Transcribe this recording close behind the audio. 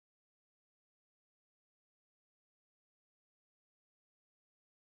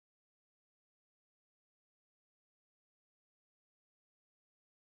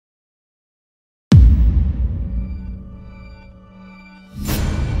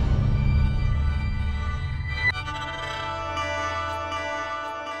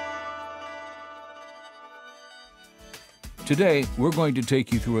Today, we're going to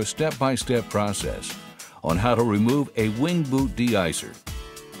take you through a step-by-step process on how to remove a wing boot de-icer.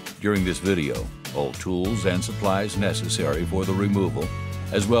 During this video, all tools and supplies necessary for the removal,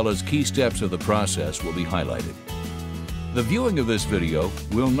 as well as key steps of the process, will be highlighted. The viewing of this video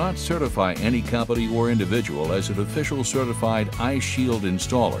will not certify any company or individual as an official certified ice shield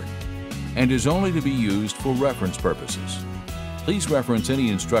installer and is only to be used for reference purposes. Please reference any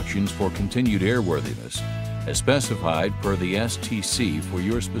instructions for continued airworthiness as specified per the STC for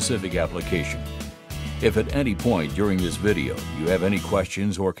your specific application. If at any point during this video you have any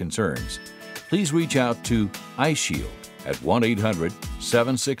questions or concerns, please reach out to Ice Shield at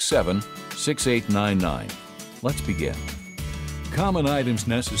 1-800-767-6899. Let's begin. Common items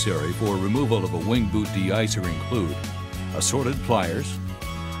necessary for removal of a wing boot de-icer include assorted pliers,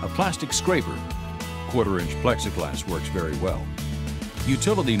 a plastic scraper, quarter-inch plexiglass works very well,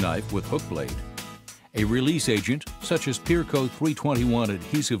 utility knife with hook blade, a release agent such as Peerco 321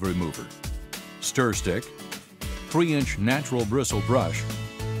 adhesive remover, stir stick, 3-inch natural bristle brush,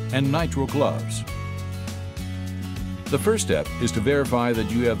 and nitrile gloves. The first step is to verify that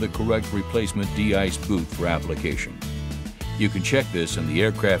you have the correct replacement de-ice boot for application. You can check this in the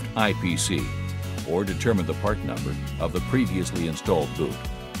aircraft IPC or determine the part number of the previously installed boot.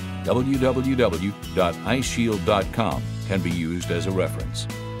 www.iceshield.com can be used as a reference.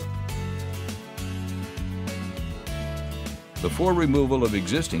 Before removal of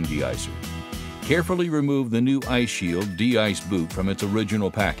existing de-icer, carefully remove the new Ice Shield de-ice boot from its original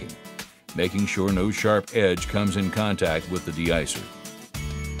packing, making sure no sharp edge comes in contact with the de-icer.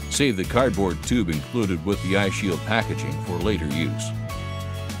 Save the cardboard tube included with the Ice Shield packaging for later use.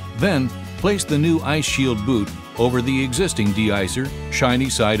 Then, place the new Ice Shield boot over the existing de-icer,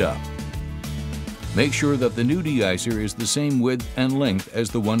 shiny side up. Make sure that the new de-icer is the same width and length as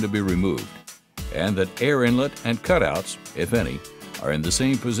the one to be removed, and that air inlet and cutouts, if any, are in the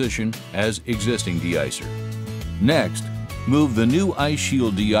same position as existing de-icer. Next, move the new Ice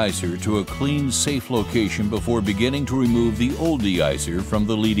Shield de-icer to a clean, safe location before beginning to remove the old de-icer from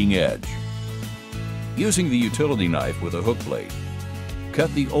the leading edge. Using the utility knife with a hook blade,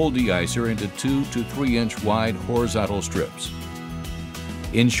 cut the old de-icer into 2 to 3 inch wide horizontal strips.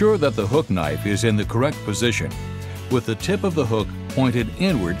 Ensure that the hook knife is in the correct position, with the tip of the hook pointed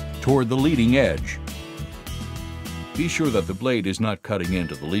inward toward the leading edge. Be sure that the blade is not cutting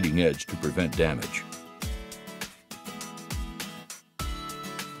into the leading edge to prevent damage.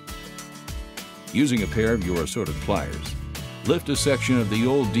 Using a pair of your assorted pliers, lift a section of the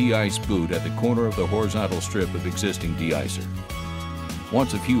old de-ice boot at the corner of the horizontal strip of existing de-icer.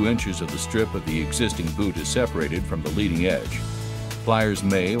 Once a few inches of the strip of the existing boot is separated from the leading edge, pliers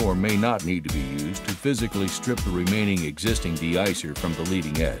may or may not need to be used to physically strip the remaining existing de-icer from the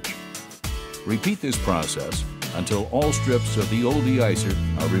leading edge. Repeat this process until all strips of the old de-icer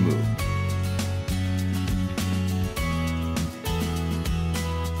are removed.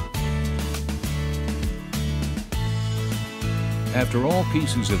 After all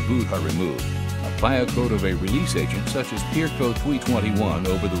pieces of boot are removed, apply a coat of a release agent such as Peerco 321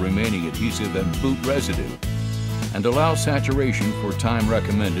 over the remaining adhesive and boot residue, and allow saturation for time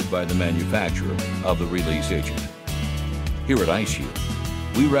recommended by the manufacturer of the release agent. Here at Ice Shield,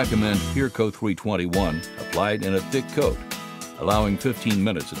 we recommend Peerco 321 applied in a thick coat, allowing 15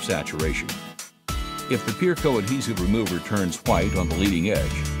 minutes of saturation. If the Peerco adhesive remover turns white on the leading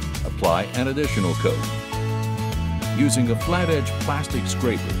edge, apply an additional coat. Using a flat-edge plastic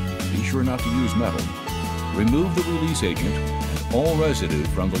scraper, be sure not to use metal. Remove the release agent and all residue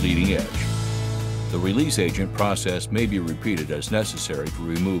from the leading edge. The release agent process may be repeated as necessary to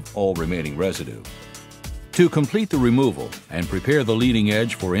remove all remaining residue. To complete the removal and prepare the leading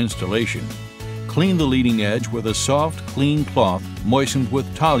edge for installation, clean the leading edge with a soft, clean cloth moistened with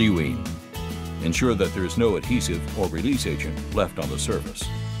toluene. Ensure that there is no adhesive or release agent left on the surface.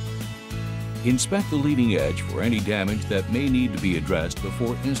 Inspect the leading edge for any damage that may need to be addressed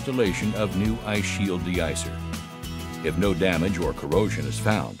before installation of new Ice Shield de-icer. If no damage or corrosion is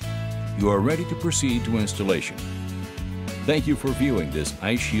found, you are ready to proceed to installation. Thank you for viewing this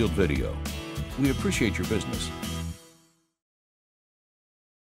Ice Shield video. We appreciate your business.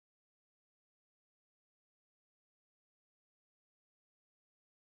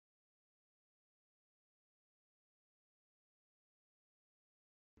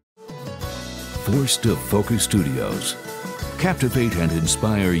 Forced to Focus Studios. Captivate and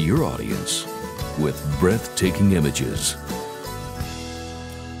inspire your audience with breathtaking images.